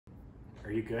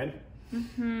Are you good?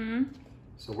 Mm-hmm.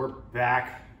 So we're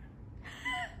back.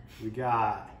 We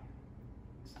got,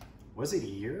 was it a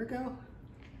year ago?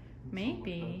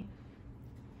 Maybe.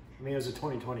 I mean, it was a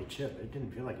 2020 chip. It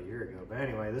didn't feel like a year ago. But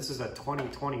anyway, this is a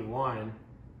 2021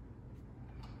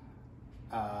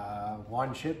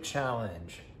 one chip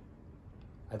challenge.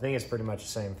 I think it's pretty much the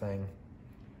same thing.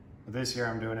 But this year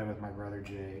I'm doing it with my brother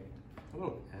Jake.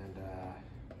 Oh. And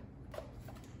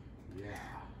yeah.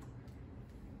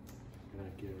 I'm gonna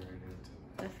get right into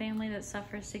it. The family that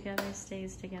suffers together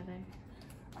stays together.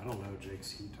 I don't know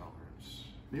Jake's heat tolerance.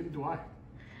 Neither do I.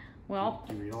 Well,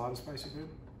 Do you eat a lot of spicy food?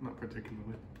 Not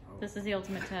particularly. Oh. this is the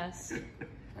ultimate test.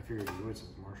 I figured you would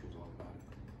since Marshall's all about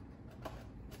it.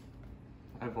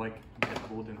 I've like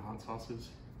dabbled in hot sauces.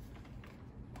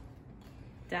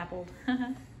 Dappled.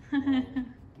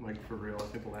 Like for real, I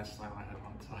think the last time I had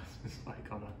hot sauce was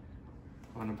like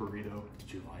on a burrito.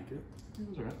 Did you like it? It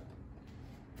was alright.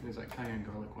 It was that cayenne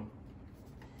garlic one.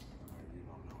 You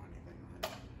don't know anything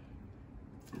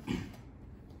then.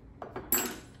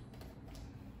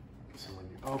 So when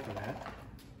you open it,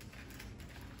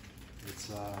 it's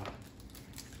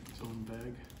Its own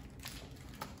bag.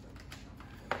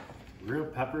 real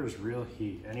peppers, real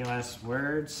heat. Any last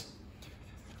words?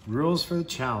 Rules for the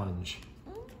challenge.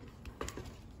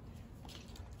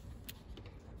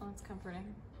 Oh, that's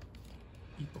comforting.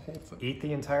 Eat the whole thing. Eat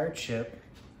the entire chip.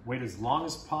 Wait as long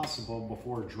as possible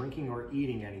before drinking or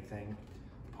eating anything.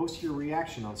 Post your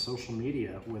reaction on social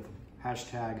media with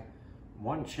hashtag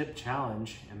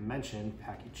 #OneChipChallenge and mention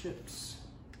Paqui chips.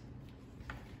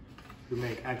 Who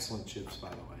make excellent chips, by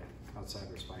the way, outside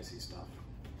their spicy stuff.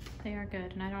 They are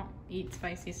good, and I don't eat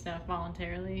spicy stuff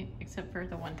voluntarily, except for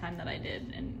the one time that I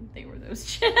did, and they were those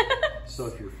chips. So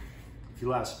if you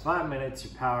last 5 minutes,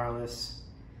 you're powerless.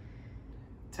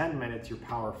 10 minutes, you're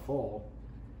powerful.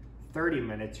 30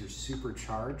 minutes, you're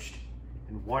supercharged.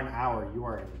 In 1 hour, you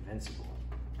are invincible.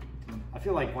 I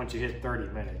feel like once you hit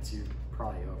 30 minutes, you're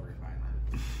probably over it by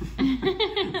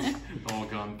then. It's all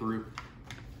gone through.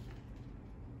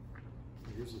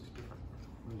 Yours looks different.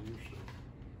 What is yours show?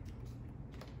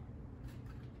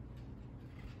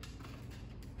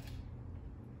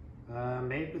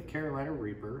 Made with Carolina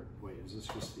Reaper. Wait, is this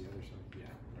just the other side?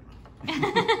 Yeah,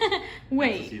 never mind.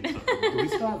 Wait. Do we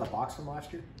still have the box from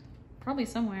last year? Probably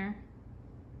somewhere.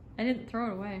 I didn't throw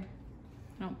it away.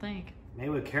 I don't think. Made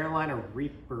with Carolina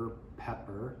Reaper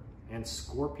pepper and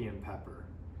scorpion pepper.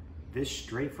 This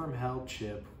straight from hell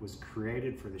chip was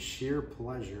created for the sheer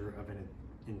pleasure of an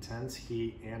intense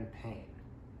heat and pain.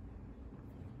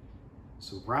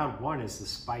 So round 1 is the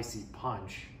spicy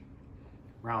punch.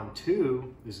 Round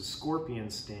 2 is a scorpion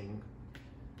sting.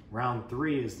 Round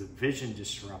 3 is the vision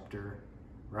disruptor.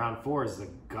 Round 4 is the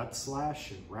gut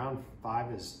slash, and round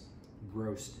 5 is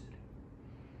roasted.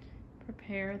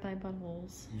 Prepare thy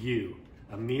buttholes. You,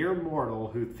 a mere mortal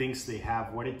who thinks they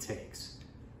have what it takes,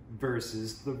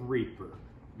 versus the Reaper,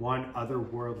 one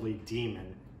otherworldly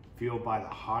demon fueled by the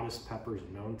hottest peppers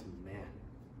known to man.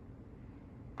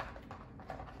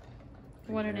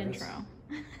 What an Nervous? intro.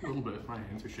 A little bit. My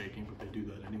hands are shaking, but they do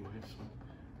that anyway,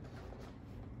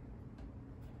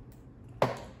 so.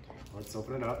 Let's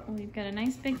open it up. We've got a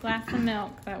nice big glass of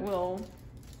milk that will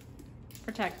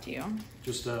protect you.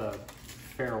 Just a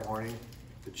fair warning,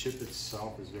 the chip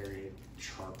itself is very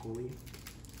charcoaly.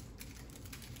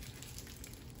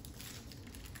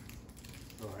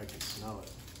 Oh, I can smell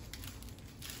it.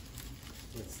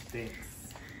 It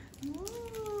stinks.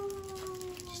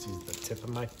 Just use the tip of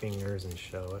my fingers and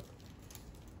show it.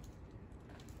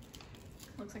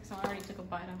 Looks like someone already took a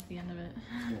bite off the end of it.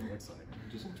 That's what it looks like.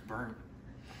 It just looks burnt.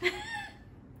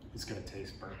 It's gonna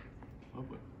taste burnt.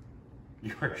 Lovely.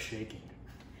 You are shaking.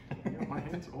 Yeah, my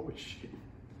hands always shake.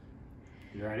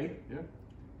 You ready?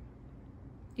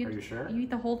 Yeah. Are you sure? You eat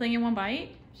the whole thing in one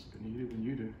bite? Just gonna eat it when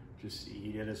you do. Just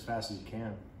eat it as fast as you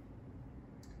can.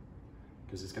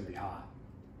 Because it's gonna be hot.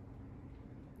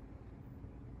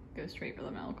 Go straight for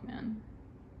the milk, man.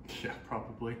 Yeah,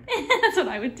 probably. That's what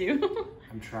I would do.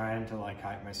 I'm trying to like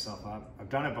hype myself up. I've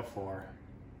done it before.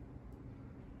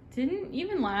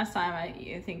 Even last time,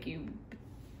 I think you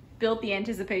built the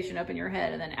anticipation up in your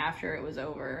head, and then after it was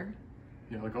over.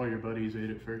 Yeah, like all your buddies ate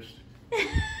it first.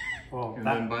 Well, And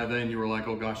then by then you were like,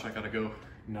 oh gosh, I gotta go.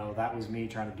 no, that was me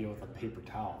trying to deal with a paper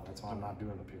towel. That's why I'm not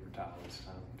doing the paper towel this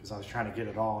time. Because I was trying to get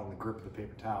it all in the grip of the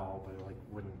paper towel, but it like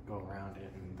wouldn't go around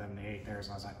it. And then they ate theirs,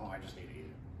 and I was like, oh, I just need to eat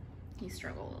it. You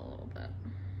struggled a little bit.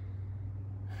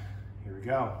 Here we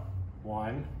go.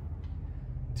 1,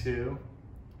 2,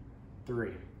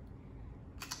 3.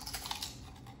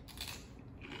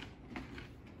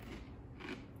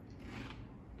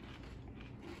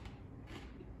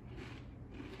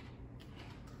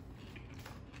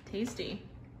 tasty.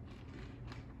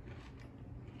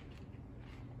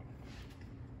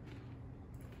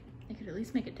 They could at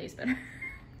least make it taste better.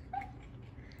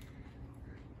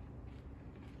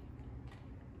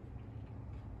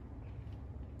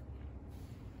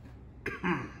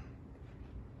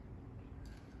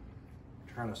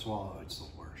 Trying to swallow, it's the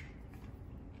worst.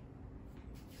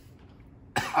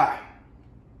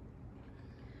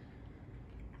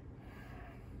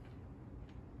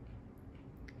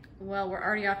 Well, we're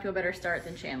already off to a better start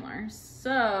than Chandler,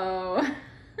 so.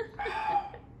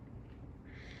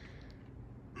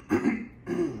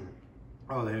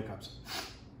 Oh, the hiccups.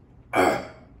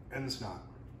 And the snot.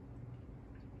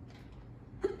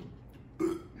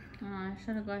 Oh, I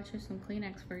should have got you some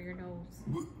Kleenex for your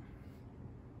nose.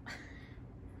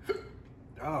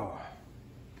 Oh.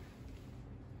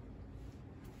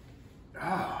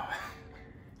 Oh.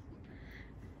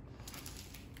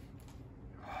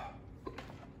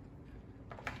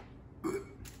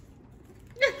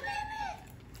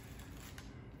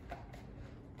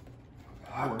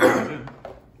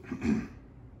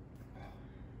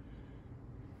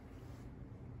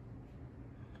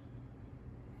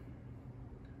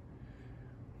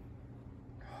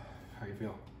 How you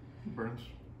feel? Burns.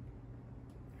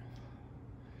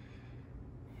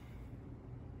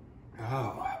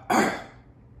 Oh. I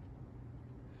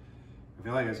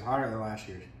feel like it's hotter than last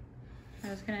year's. I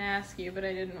was gonna ask you, but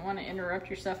I didn't want to interrupt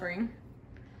your suffering.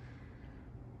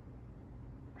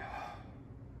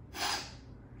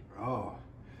 Oh.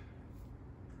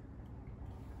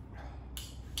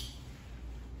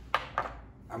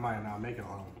 I might not make it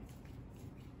home.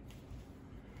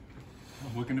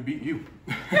 I'm looking to beat you.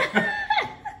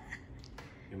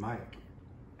 You might.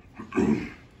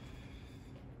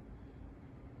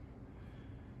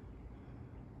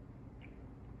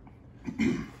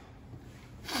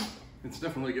 It's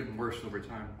definitely getting worse over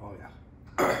time. Oh yeah.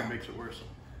 It makes it worse.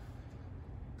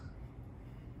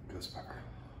 Ghost pepper.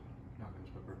 Not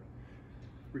ghost pepper.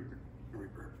 Reaper.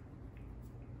 Reaper.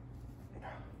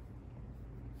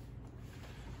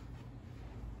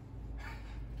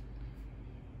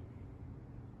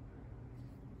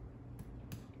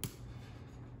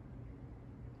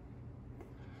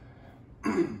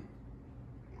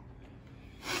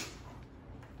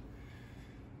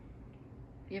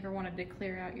 If you ever wanted to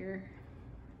clear out your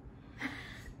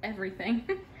everything,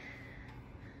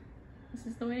 this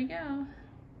is the way to go.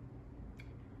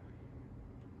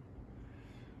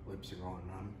 Lips are going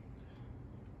numb.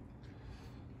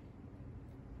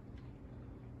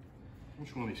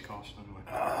 Which one of these costs anyway?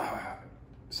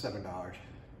 $7.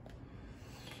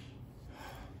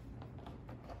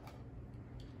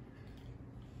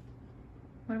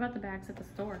 What about the bags at the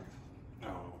store?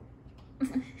 No.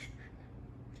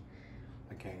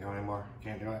 I can't go anymore.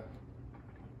 Can't do it.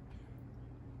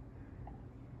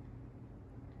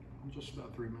 Just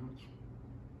about 3 minutes.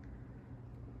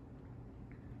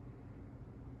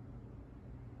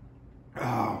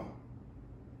 Oh.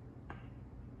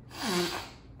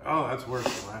 Oh, that's worse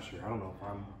than last year. I don't know if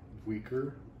I'm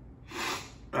weaker.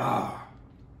 Oh,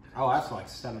 that's like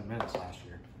 7 minutes last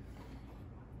year.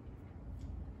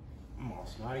 I'm all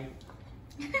snotty.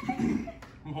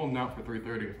 I'm holding out for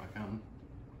 3:30 if I can.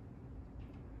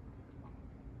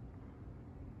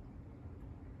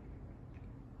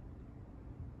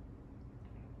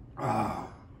 Ah.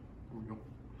 Here we go.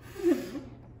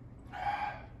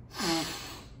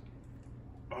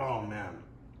 Oh man.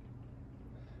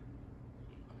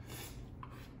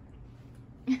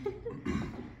 I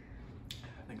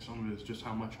think some of it is just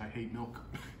how much I hate milk.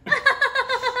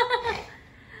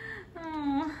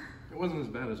 Oh. It wasn't as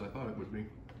bad as I thought it would be.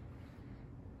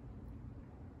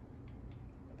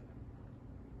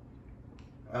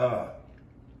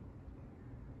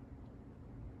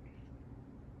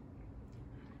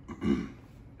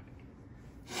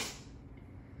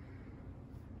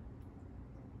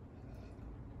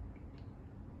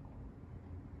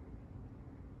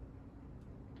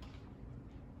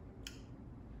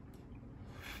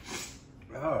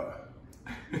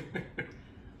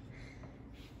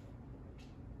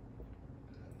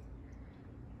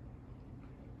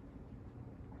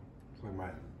 It's like my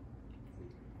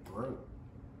throat.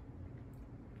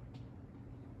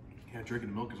 Yeah, drinking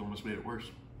the milk has almost made it worse.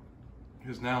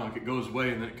 Because now, like, it goes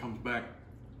away and then it comes back.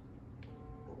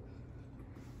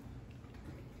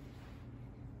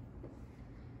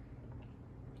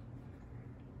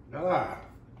 Ah.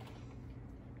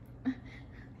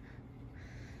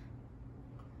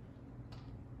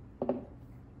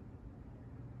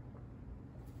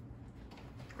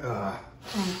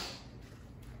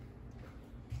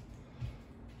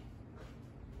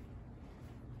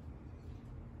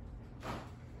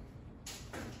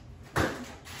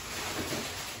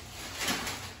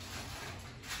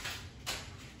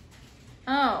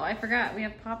 forgot. We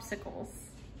have popsicles.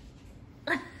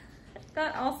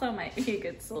 That also might be a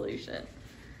good solution.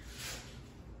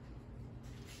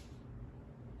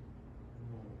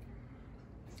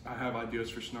 I have ideas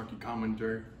for snarky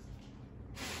commentary.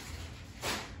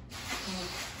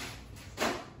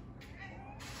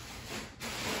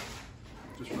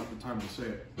 Just not the time to say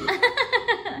it.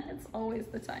 It's always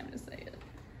the time to say it.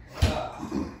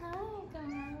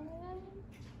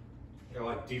 You're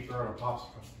like deeper on a popsicle.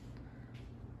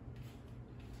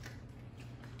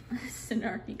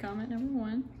 Snarky comment number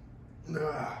 1.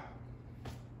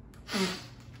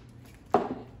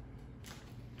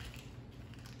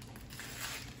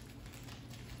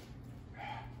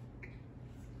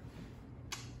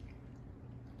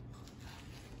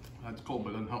 That's cold, but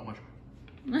it doesn't help much.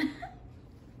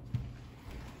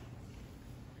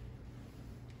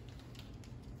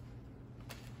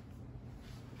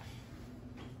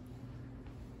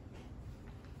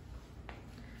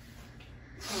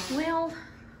 Well,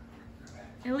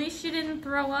 at least you didn't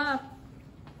throw up.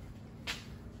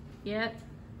 Yet.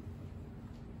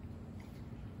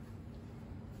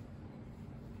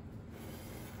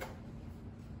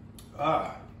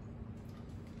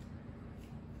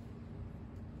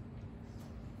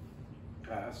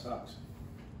 That sucks.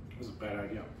 That was a bad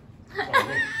idea. You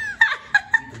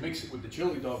can mix it with the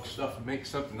chili dog stuff and make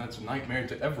something that's a nightmare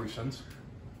to every sense.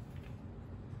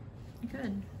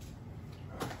 Good.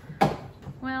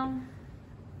 Well.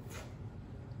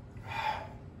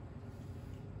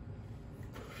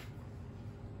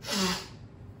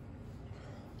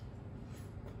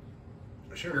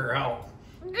 Sugar out.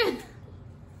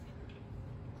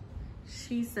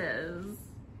 She says,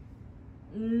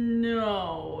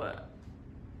 no.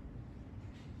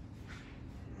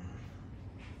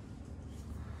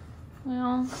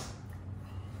 Well.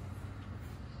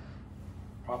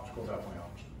 Popsicle definitely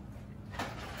helps.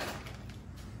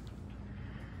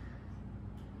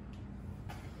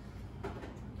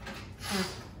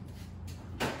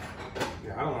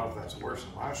 Yeah, I don't know if that's worse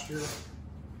than last year.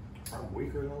 Or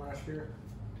weaker than last year.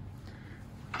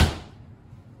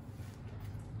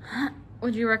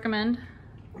 Would you recommend?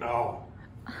 No.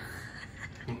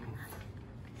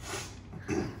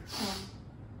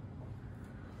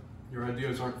 Your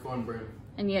ideas aren't fun, Brandon.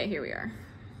 And yet here we are.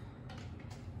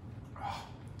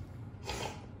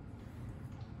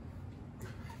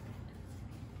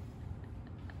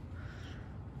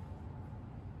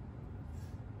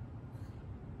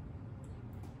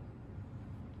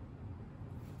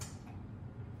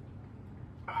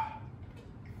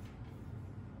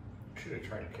 Should have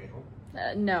tried kale.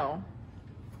 No.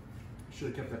 Should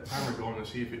have kept that timer going to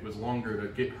see if it was longer to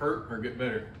get hurt or get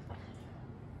better.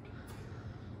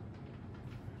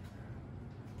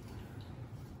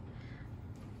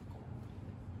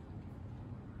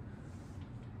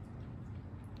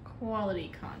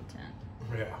 Quality content.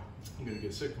 Yeah. I'm gonna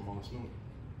get sick from all this milk.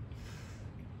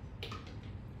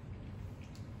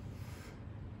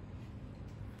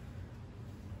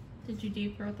 Did you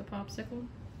deep throat the popsicle?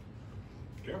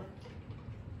 Yeah.